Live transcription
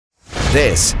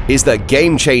This is the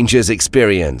Game Changers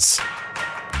Experience.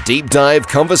 Deep dive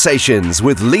conversations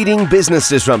with leading business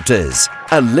disruptors,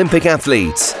 Olympic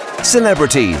athletes,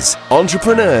 celebrities,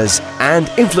 entrepreneurs, and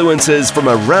influencers from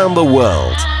around the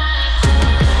world.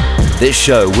 This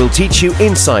show will teach you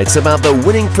insights about the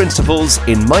winning principles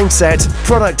in mindset,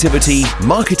 productivity,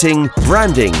 marketing,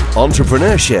 branding,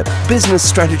 entrepreneurship, business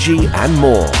strategy, and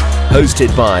more.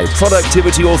 Hosted by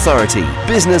Productivity Authority,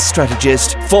 business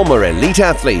strategist, former elite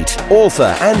athlete,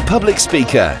 author, and public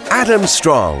speaker, Adam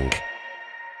Strong.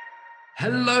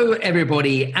 Hello,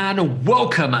 everybody, and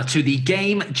welcome to the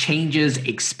Game Changers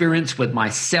Experience with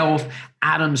myself,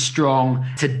 Adam Strong.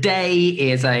 Today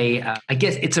is I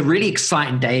guess it's a really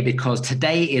exciting day because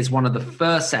today is one of the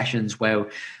first sessions where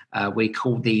we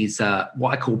call these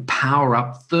what I call Power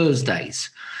Up Thursdays.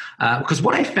 Because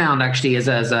what I found actually is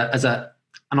as an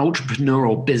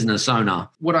entrepreneurial business owner,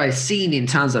 what I've seen in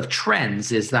terms of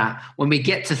trends is that when we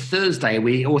get to Thursday,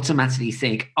 we automatically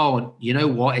think, oh, you know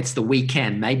what? It's the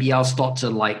weekend. Maybe I'll start to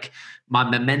my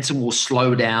momentum will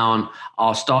slow down.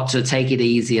 I'll start to take it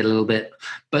easy a little bit.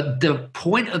 But the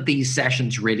point of these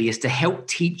sessions really is to help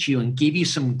teach you and give you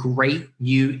some great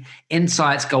new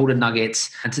insights, golden nuggets,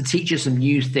 and to teach you some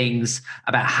new things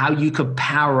about how you could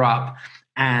power up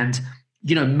and,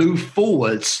 move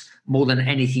forwards more than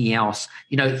anything else.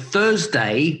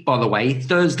 Thursday, by the way,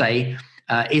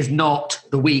 is not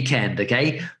the weekend,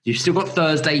 okay? You've still got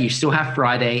Thursday, you still have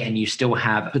Friday, and you still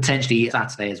have potentially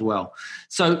Saturday as well.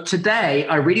 So today,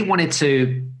 I really wanted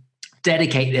to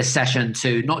dedicate this session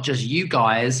to not just you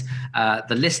guys,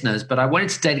 the listeners, but I wanted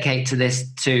to dedicate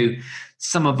to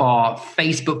some of our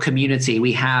Facebook community.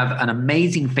 We have an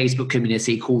amazing Facebook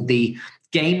community called the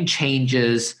Game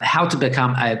Changers, how to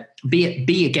become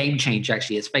be a game changer.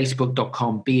 Actually, it's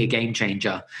facebook.com, be a game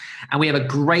changer. And we have a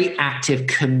great active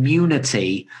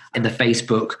community in the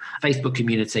Facebook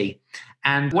community.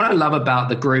 And what I love about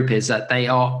the group is that they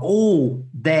are all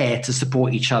there to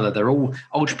support each other. They're all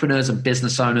entrepreneurs and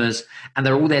business owners, and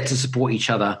they're all there to support each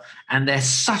other. And they're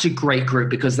such a great group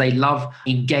because they love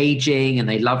engaging and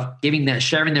they love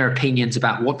sharing their opinions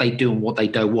about what they do and what they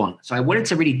don't want. So I wanted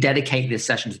to really dedicate this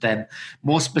session to them.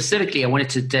 More specifically, I wanted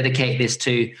to dedicate this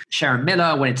to Sharon Miller.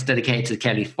 I wanted to dedicate it to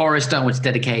Kelly Forrester. I wanted to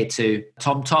dedicate it to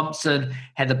Tom Thompson,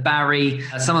 Heather Barry,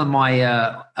 some of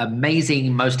my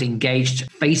amazing, most engaged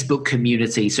Facebook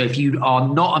community. So if you are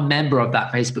not a member of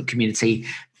that Facebook community,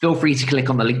 feel free to click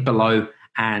on the link below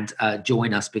and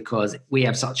join us because we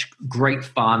have such great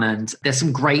fun and there's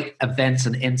some great events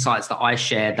and insights that I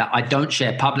share that I don't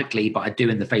share publicly, but I do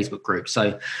in the Facebook group.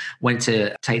 So wanted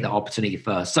to take that opportunity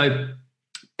first. So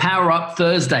Power Up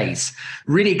Thursdays.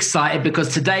 Really excited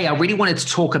because today I really wanted to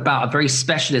talk about a very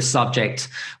specialist subject,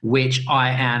 which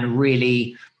I am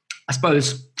really, I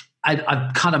suppose,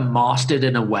 I've kind of mastered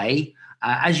in a way.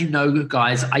 As you know,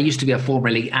 guys, I used to be a former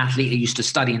elite athlete. I used to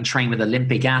study and train with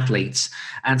Olympic athletes.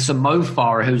 And so Mo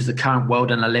Farah, who's the current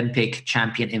world and Olympic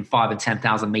champion in 5,000 and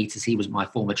 10,000 meters, he was my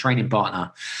former training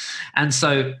partner. And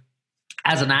so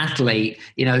as an athlete,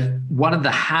 one of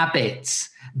the habits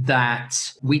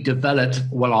that I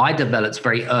developed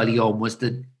very early on was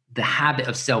the habit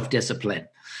of self-discipline.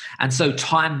 And so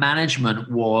time management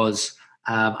was,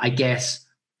 I guess,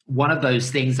 one of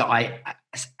those things that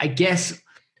I guess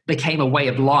became a way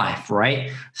of life,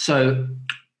 right? So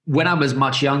when I was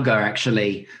much younger,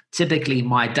 actually, typically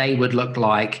my day would look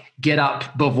like get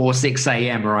up before 6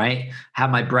 a.m., right? Have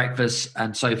my breakfast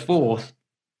and so forth.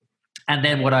 And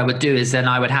then what I would do is then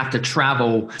I would have to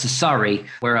travel to Surrey,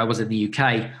 where I was in the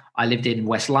UK. I lived in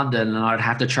West London and I'd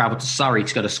have to travel to Surrey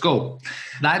to go to school.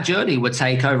 That journey would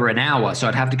take over an hour. So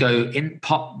I'd have to go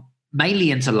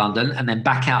mainly into London and then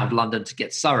back out of London to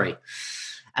get Surrey.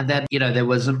 And then, there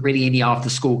wasn't really any after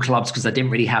school clubs because I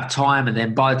didn't really have time. And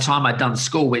then by the time I'd done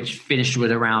school, which finished with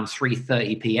around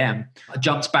 3:30 p.m., I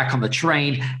jumped back on the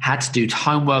train, had to do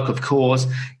homework, of course.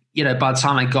 By the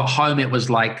time I got home, it was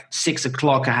like 6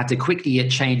 o'clock. I had to quickly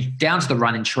get changed down to the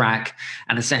running track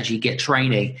and essentially get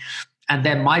training. And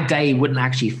then my day wouldn't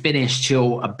actually finish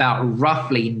till about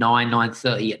roughly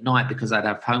 9:30 at night because I'd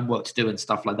have homework to do and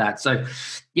stuff like that. So,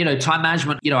 time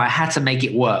management, I had to make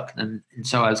it work. And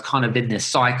so I was kind of in this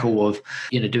cycle of,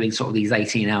 doing sort of these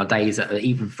 18-hour days,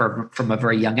 even from a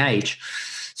very young age.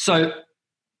 So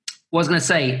what I was going to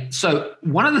say, so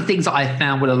one of the things that I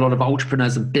found with a lot of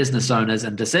entrepreneurs and business owners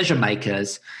and decision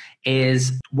makers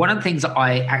is one of the things that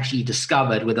I actually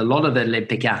discovered with a lot of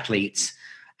Olympic athletes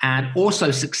and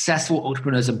also successful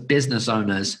entrepreneurs and business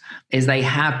owners is they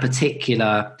have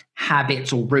particular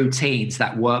habits or routines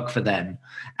that work for them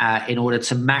in order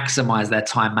to maximize their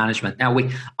time management. Now,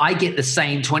 I get the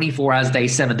same 24 hours a day,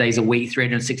 7 days a week,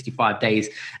 365 days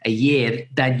a year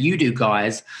than you do,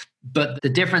 guys. But the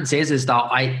difference is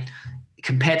that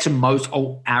compared to most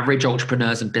average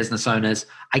entrepreneurs and business owners,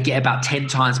 I get about 10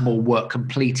 times more work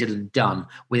completed and done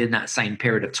within that same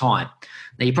period of time.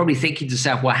 Now, you're probably thinking to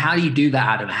yourself, well, how do you do that,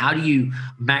 Adam? How do you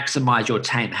maximize your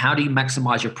time? How do you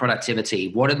maximize your productivity?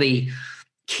 What are the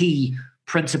key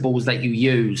principles that you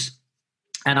use?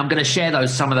 And I'm going to share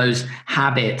some of those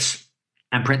habits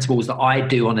and principles that I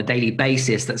do on a daily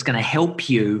basis that's going to help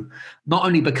you not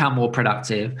only become more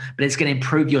productive, but it's going to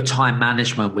improve your time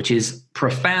management, which is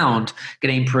profound,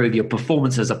 going to improve your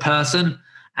performance as a person,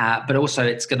 but also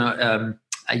it's going to,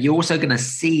 you're also going to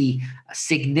see a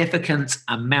significant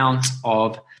amount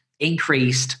of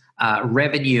increased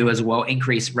revenue as well,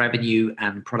 increased revenue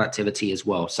and productivity as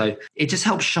well. So it just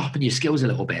helps sharpen your skills a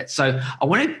little bit. So I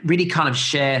want to really kind of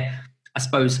share, I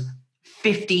suppose,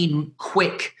 15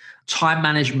 quick time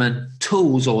management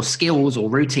tools or skills or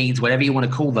routines, whatever you want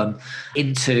to call them,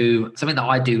 into something that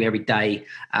I do every day.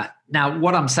 Now,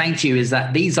 what I'm saying to you is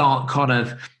that these aren't kind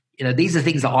of, these are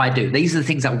things that I do. These are the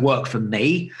things that work for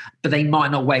me, but they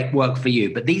might not work for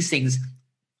you. But these things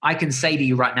I can say to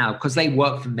you right now, because they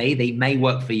work for me, they may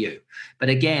work for you. But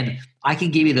again, I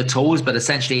can give you the tools, but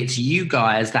essentially it's you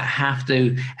guys that have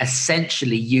to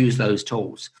essentially use those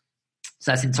tools.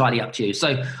 So that's entirely up to you.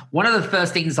 So one of the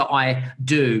first things that I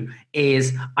do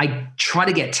is I try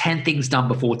to get 10 things done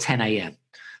before 10 a.m.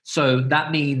 So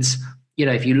that means,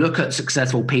 if you look at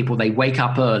successful people, they wake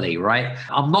up early, right?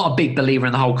 I'm not a big believer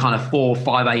in the whole kind of 4 or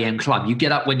 5 a.m. club. You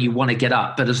get up when you want to get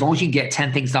up, but as long as you get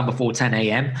 10 things done before 10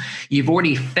 a.m., you've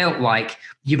already felt like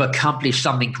you've accomplished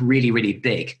something really, really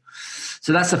big.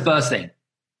 So that's the first thing.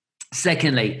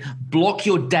 Secondly, block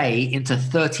your day into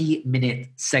 30-minute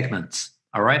segments.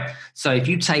 All right. So if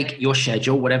you take your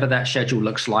schedule, whatever that schedule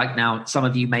looks like, now some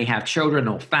of you may have children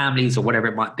or families or whatever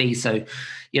it might be. So,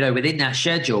 within that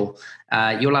schedule,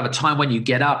 you'll have a time when you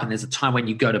get up and there's a time when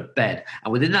you go to bed.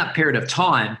 And within that period of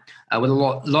time, what a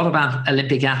lot of our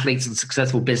Olympic athletes and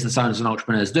successful business owners and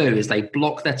entrepreneurs do is they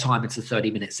block their time into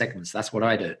 30-minute segments. That's what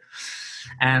I do.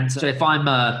 And so if I'm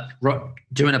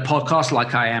doing a podcast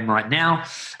like I am right now,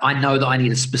 I know that I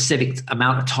need a specific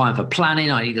amount of time for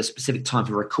planning. I need a specific time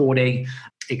for recording,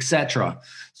 etc.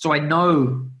 So I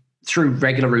know through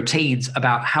regular routines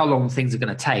about how long things are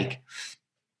going to take.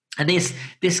 And this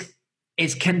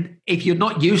if you're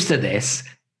not used to this,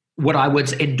 what I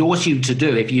would endorse you to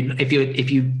do if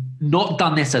you've not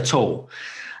done this at all,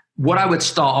 what I would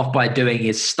start off by doing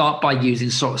is start by using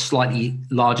sort of slightly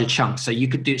larger chunks. So you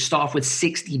could start off with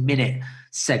 60-minute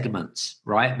segments,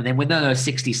 right? And then within those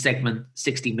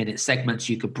 60-minute segments,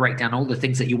 you could break down all the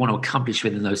things that you want to accomplish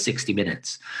within those 60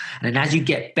 minutes. And then as you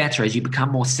get better, as you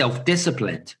become more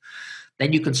self-disciplined,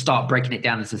 then you can start breaking it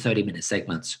down into 30-minute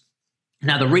segments.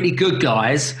 Now, the really good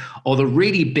guys or the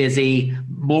really busy,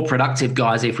 more productive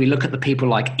guys, if we look at the people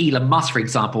like Elon Musk, for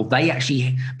example, they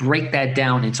actually break that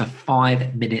down into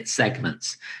 5-minute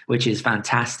segments, which is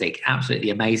fantastic. Absolutely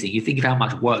amazing. You think of how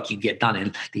much work you get done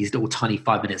in these little tiny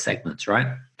 5-minute segments, right?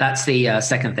 That's the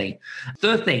second thing.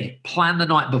 Third thing, plan the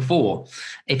night before.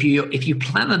 If you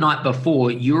plan the night before,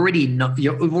 you've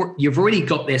already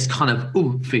got this kind of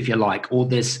oomph, if you like, or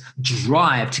this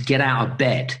drive to get out of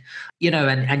bed.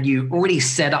 And you already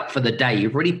set up for the day.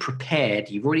 You've already prepared.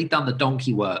 You've already done the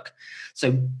donkey work.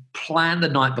 So plan the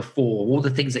night before all the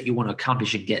things that you want to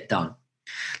accomplish and get done.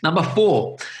 Number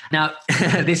 4. Now,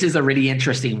 this is a really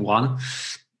interesting one.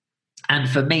 And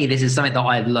for me, this is something that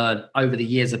I've learned over the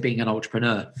years of being an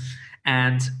entrepreneur.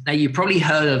 And now you've probably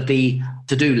heard of the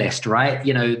to-do list, right?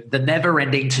 The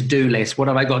never-ending to-do list. What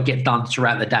have I got to get done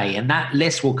throughout the day? And that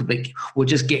list will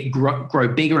just grow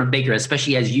bigger and bigger,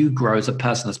 especially as you grow as a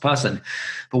person.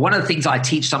 But one of the things I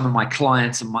teach some of my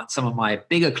clients and some of my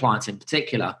bigger clients in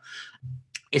particular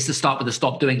is to start with a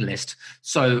stop doing list.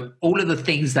 So all of the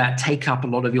things that take up a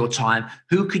lot of your time,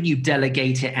 who can you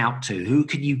delegate it out to? Who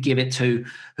can you give it to?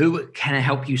 Who can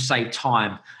help you save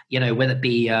time? Whether it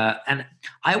be, and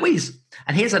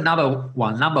here's another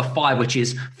one, number 5, which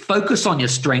is focus on your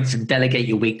strengths and delegate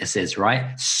your weaknesses,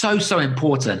 right? So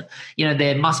important.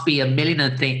 There must be a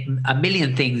million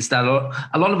things that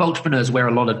a lot of entrepreneurs wear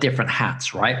a lot of different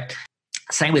hats, right?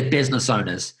 Same with business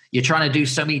owners. You're trying to do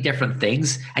so many different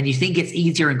things and you think it's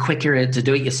easier and quicker to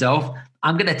do it yourself.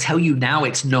 I'm going to tell you now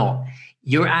it's not.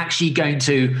 You're actually going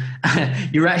to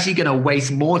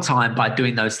waste more time by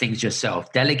doing those things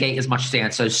yourself. Delegate as much as you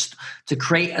can. So to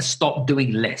create a stop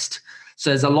doing list. So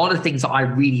there's a lot of things that I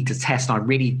really detest and I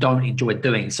really don't enjoy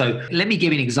doing. So let me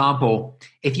give you an example.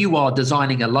 If you are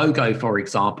designing a logo, for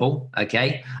example,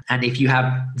 okay, and if you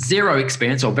have zero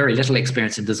experience or very little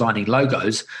experience in designing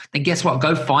logos, then guess what?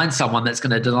 Go find someone that's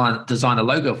going to design a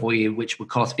logo for you, which would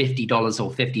cost $50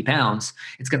 or £50.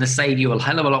 It's going to save you a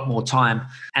hell of a lot more time.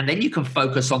 And then you can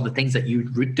focus on the things that you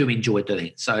do enjoy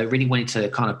doing. So I really wanted to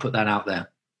kind of put that out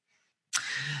there.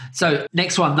 So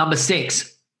next one, number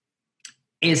 6,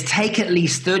 is take at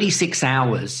least 36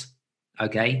 hours,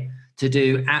 okay, to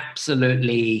do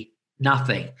absolutely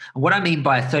nothing. And what I mean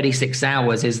by 36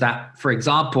 hours is that, for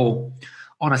example,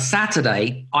 on a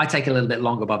Saturday, I take a little bit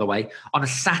longer, by the way. On a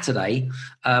Saturday,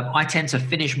 I tend to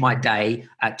finish my day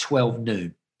at 12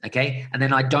 noon, okay? And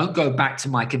then I don't go back to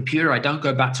my computer. I don't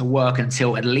go back to work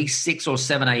until at least 6 or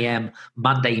 7 a.m.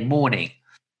 Monday morning.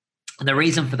 And the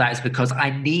reason for that is because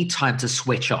I need time to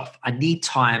switch off. I need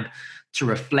time to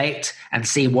reflect and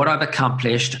see what I've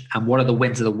accomplished and what are the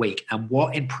wins of the week and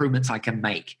what improvements I can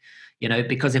make. You know,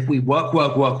 because if we work,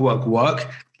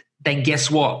 then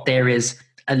guess what? There is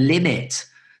a limit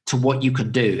to what you can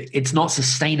do. It's not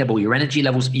sustainable. Your energy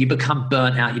levels, you become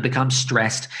burnt out, you become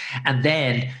stressed, and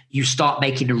then you start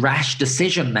making rash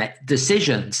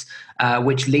decisions,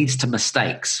 which leads to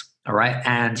mistakes. All right.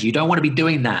 And you don't want to be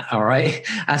doing that. All right.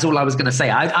 That's all I was going to say.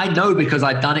 I know because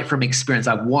I've done it from experience.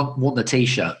 I've worn the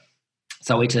t-shirt.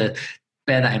 So I need to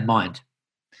bear that in mind.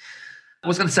 I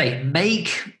was going to say,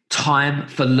 make time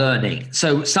for learning.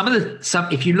 So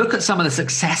if you look at some of the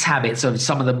success habits of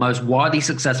some of the most widely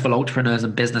successful entrepreneurs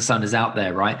and business owners out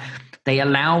there, right? They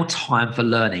allow time for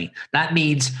learning. That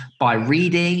means by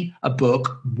reading a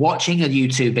book, watching a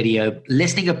YouTube video,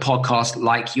 listening to a podcast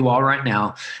like you are right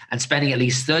now, and spending at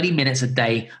least 30 minutes a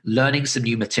day learning some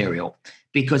new material.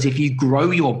 Because if you grow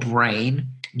your brain,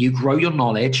 you grow your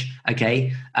knowledge,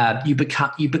 okay, you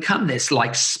become this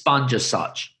like sponge as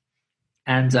such.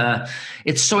 And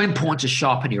it's so important to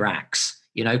sharpen your axe,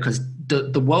 you know, because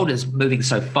the world is moving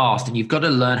so fast and you've got to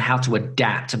learn how to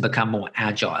adapt and become more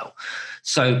agile.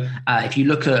 So if you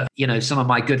look at, you know, some of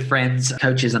my good friends,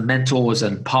 coaches and mentors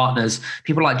and partners,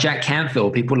 people like Jack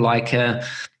Canfield, people like,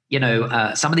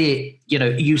 some of the,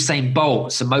 Usain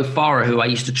Bolt, some Mo Farah, who I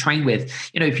used to train with,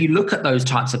 if you look at those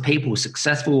types of people,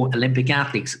 successful Olympic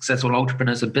athletes, successful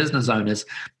entrepreneurs and business owners,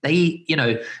 they,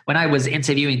 when I was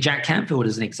interviewing Jack Canfield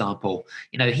as an example,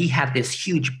 he had this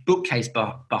huge bookcase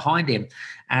behind him.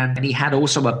 And he had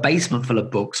also a basement full of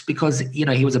books because,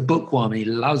 he was a bookworm and he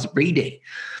loves reading.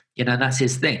 That's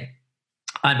his thing.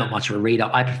 I'm not much of a reader.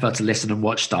 I prefer to listen and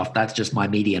watch stuff. That's just my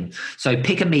medium. So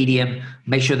pick a medium.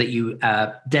 Make sure that you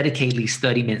dedicate at least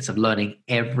 30 minutes of learning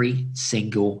every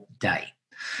single day.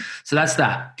 So that's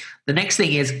that. The next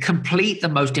thing is complete the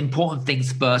most important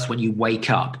things first when you wake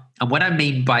up. And what I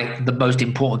mean by the most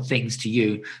important things to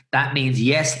you, that means,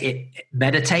 yes,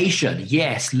 meditation.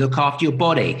 Yes, look after your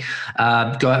body.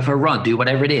 Go out for a run. Do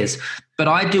whatever it is. But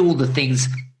I do all the things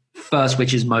first,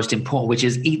 which is most important, which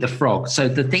is eat the frog. So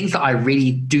the things that I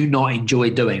really do not enjoy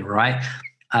doing, right?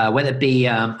 Whether it be,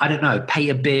 pay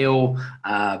a bill,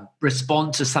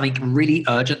 respond to something really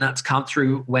urgent that's come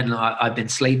through when I've been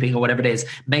sleeping or whatever it is.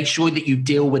 Make sure that you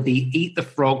deal with the eat the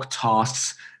frog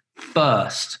tasks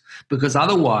first, because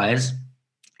otherwise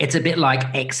it's a bit like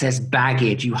excess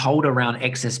baggage. You hold around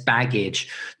excess baggage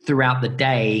throughout the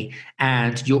day,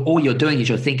 and all you're doing is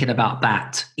you're thinking about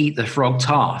that eat the frog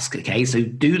task. Okay, so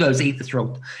do those eat the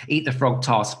frog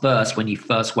tasks first when you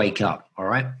first wake up. All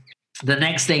right. The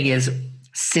next thing is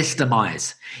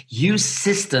systemize. Use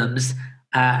systems.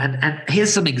 And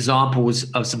here's some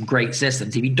examples of some great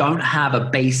systems. If you don't have a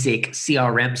basic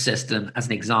CRM system, as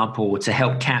an example, to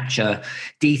help capture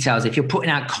details, if you're putting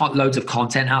out loads of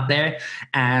content out there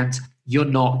and you're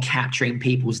not capturing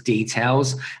people's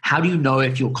details, how do you know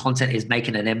if your content is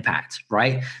making an impact,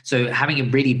 right? So having a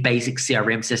really basic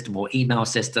CRM system or email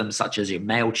system, such as your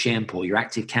MailChimp or your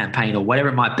ActiveCampaign or whatever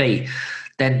it might be,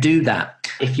 then do that.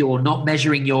 If you're not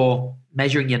measuring your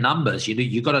numbers,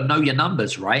 you got to know your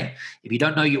numbers, right? If you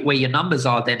don't know where your numbers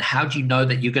are, then how do you know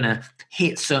that you're going to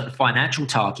hit certain financial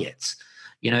targets?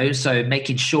 So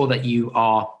making sure that you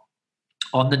are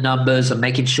on the numbers and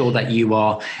making sure that you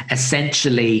are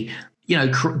essentially,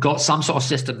 got some sort of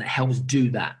system that helps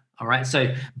do that. All right.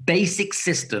 So basic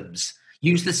systems,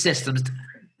 use the systems.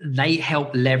 They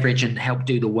help leverage and help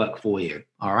do the work for you.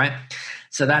 All right.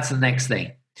 So that's the next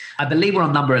thing. I believe we're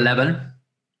on number 11.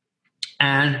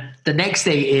 And the next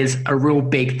thing is a real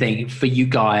big thing for you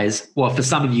guys, well, for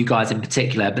some of you guys in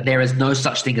particular, but there is no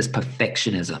such thing as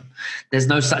perfectionism. There's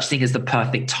no such thing as the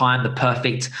perfect time, the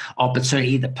perfect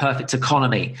opportunity, the perfect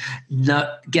economy.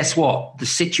 No, guess what? The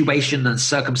situation and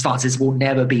circumstances will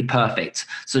never be perfect.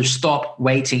 So stop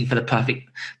waiting for the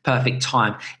perfect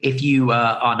time. If you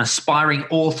are an aspiring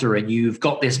author and you've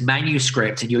got this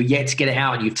manuscript and you're yet to get it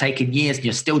out and you've taken years and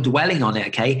you're still dwelling on it,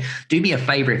 okay, do me a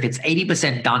favor. If it's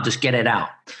 80% done, just get it out.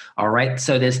 All right.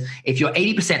 So if you're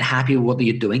 80% happy with what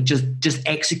you're doing, just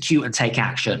execute and take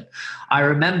action. I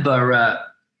remember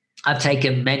I've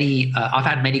had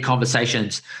many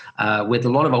conversations with a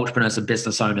lot of entrepreneurs and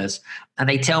business owners, and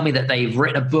they tell me that they've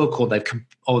written a book or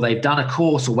they've done a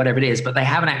course or whatever it is, but they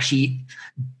haven't actually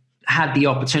had the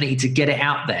opportunity to get it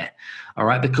out there. All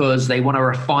right. Because they want to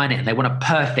refine it and they want it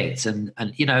perfect. And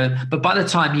but by the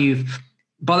time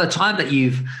that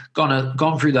you've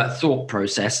gone through that thought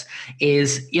process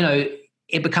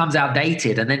it becomes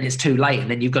outdated and then it's too late and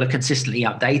then you've got to consistently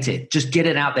update it. Just get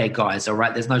it out there, guys. All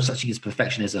right. There's no such thing as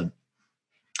perfectionism.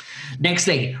 Next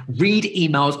thing, read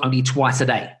emails only twice a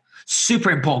day.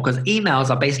 Super important because emails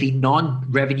are basically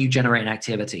non-revenue generating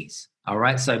activities. All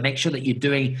right. So make sure that you're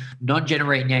doing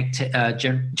non-revenue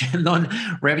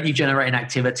generating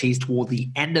activities toward the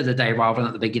end of the day rather than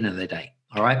at the beginning of the day.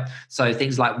 All right. So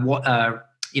things like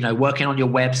working on your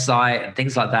website and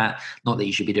things like that. Not that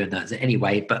you should be doing that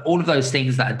anyway, but all of those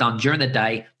things that are done during the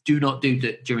day, do not do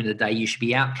during the day. You should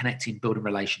be out connecting, building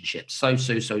relationships. So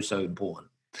important.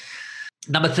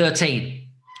 Number 13,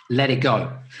 let it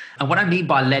go. And what I mean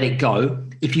by let it go,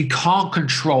 if you can't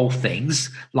control things,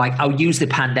 like I'll use the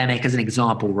pandemic as an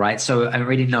example, right? So I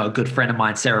really know a good friend of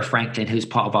mine, Sarah Franklin, who's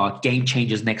part of our Game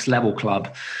Changers Next Level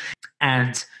Club.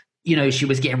 And she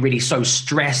was getting really so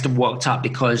stressed and worked up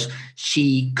because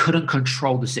she couldn't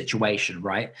control the situation,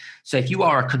 right? So if you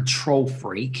are a control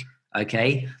freak,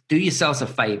 okay, do yourselves a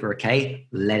favor, okay?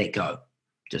 Let it go.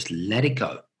 Just let it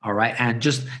go, all right? And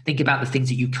just think about the things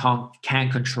that you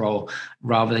can control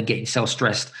rather than getting yourself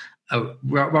stressed,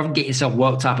 rather than getting yourself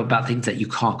worked up about things that you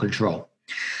can't control.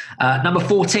 Number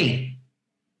 14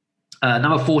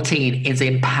 is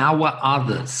empower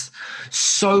others.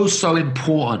 So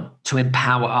important to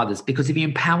empower others, because if you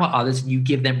empower others and you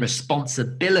give them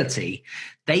responsibility,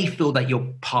 they feel that you're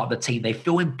part of the team. They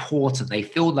feel important. They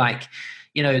feel like,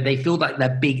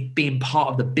 they're being part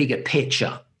of the bigger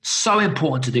picture. So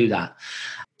important to do that,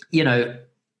 and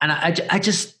I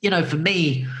just, for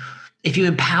me, if you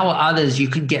empower others, you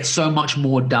can get so much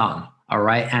more done. All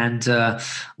right. And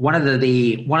one of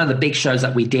the big shows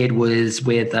that we did was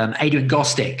with Adrian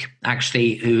Gostick,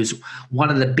 actually, who's one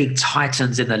of the big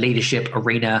titans in the leadership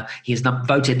arena. He's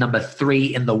voted number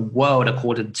 3 in the world,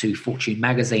 according to Fortune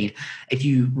magazine. If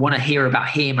you want to hear about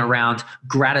him around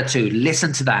gratitude,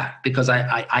 listen to that, because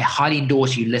I highly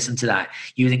endorse you listen to that,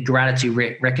 using gratitude,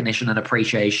 recognition, and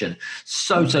appreciation.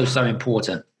 So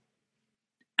important.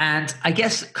 And I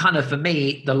guess kind of for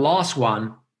me, the last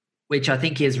one, which I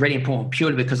think is really important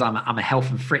purely because I'm a health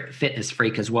and fitness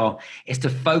freak as well, is to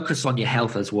focus on your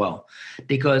health as well.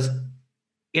 Because,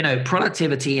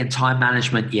 productivity and time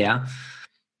management,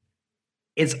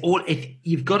 it's all, if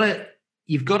you've got to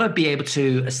be able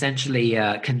to essentially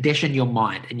condition your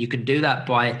mind. And you can do that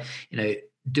by,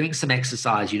 doing some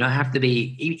exercise. You don't have to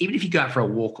be, even if you go out for a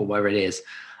walk or wherever it is,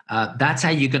 that's how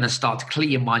you're going to start to clear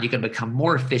your mind. You're going to become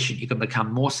more efficient. You're going to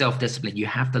become more self-disciplined. You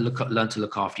have to learn to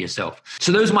look after yourself.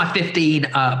 So those are my 15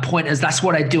 pointers. That's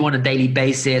what I do on a daily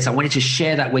basis. I wanted to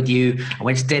share that with you. I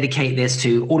wanted to dedicate this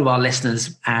to all of our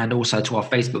listeners and also to our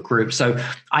Facebook group. So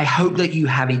I hope that you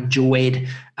have enjoyed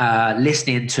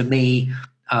listening to me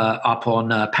up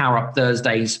on Power Up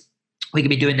Thursdays. We're going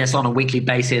to be doing this on a weekly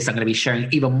basis. I'm going to be sharing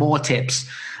even more tips,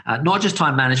 not just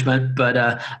time management,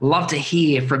 but love to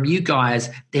hear from you guys.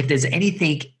 If there's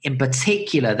anything in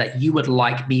particular that you would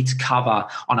like me to cover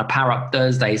on a Power Up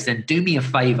Thursdays, then do me a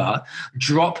favor,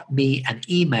 drop me an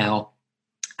email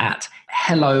at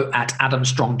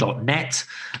hello@adamstrong.net.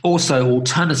 Also,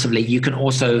 alternatively, you can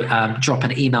also drop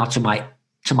an email to my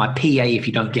PA if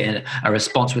you don't get a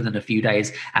response within a few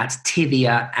days, at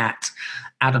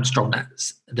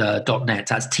tivia@adamstrong.net.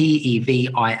 That's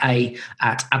TEVIA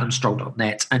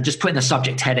 @adamstrong.net. And just put in the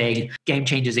subject heading, Game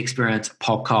Changers Experience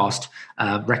Podcast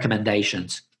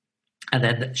recommendations. And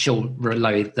then she'll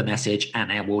reload the message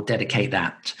and I will dedicate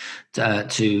that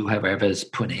to whoever's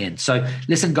putting it in. So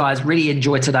listen, guys, really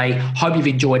enjoyed today. Hope you've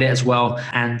enjoyed it as well.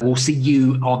 And we'll see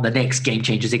you on the next Game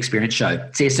Changers Experience show.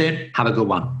 See you soon. Have a good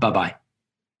one. Bye-bye.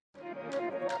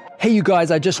 Hey, you guys,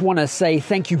 I just want to say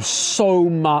thank you so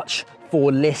much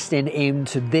for listening in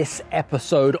to this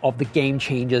episode of the Game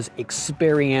Changers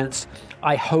Experience.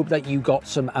 I hope that you got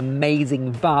some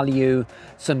amazing value,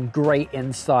 some great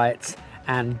insights,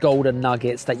 and golden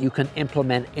nuggets that you can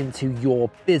implement into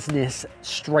your business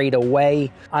straight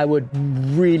away. I would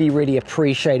really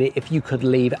appreciate it if you could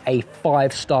leave a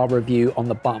 5-star review on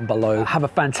the button below. Have a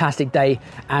fantastic day,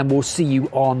 and we'll see you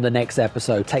on the next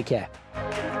episode. Take care.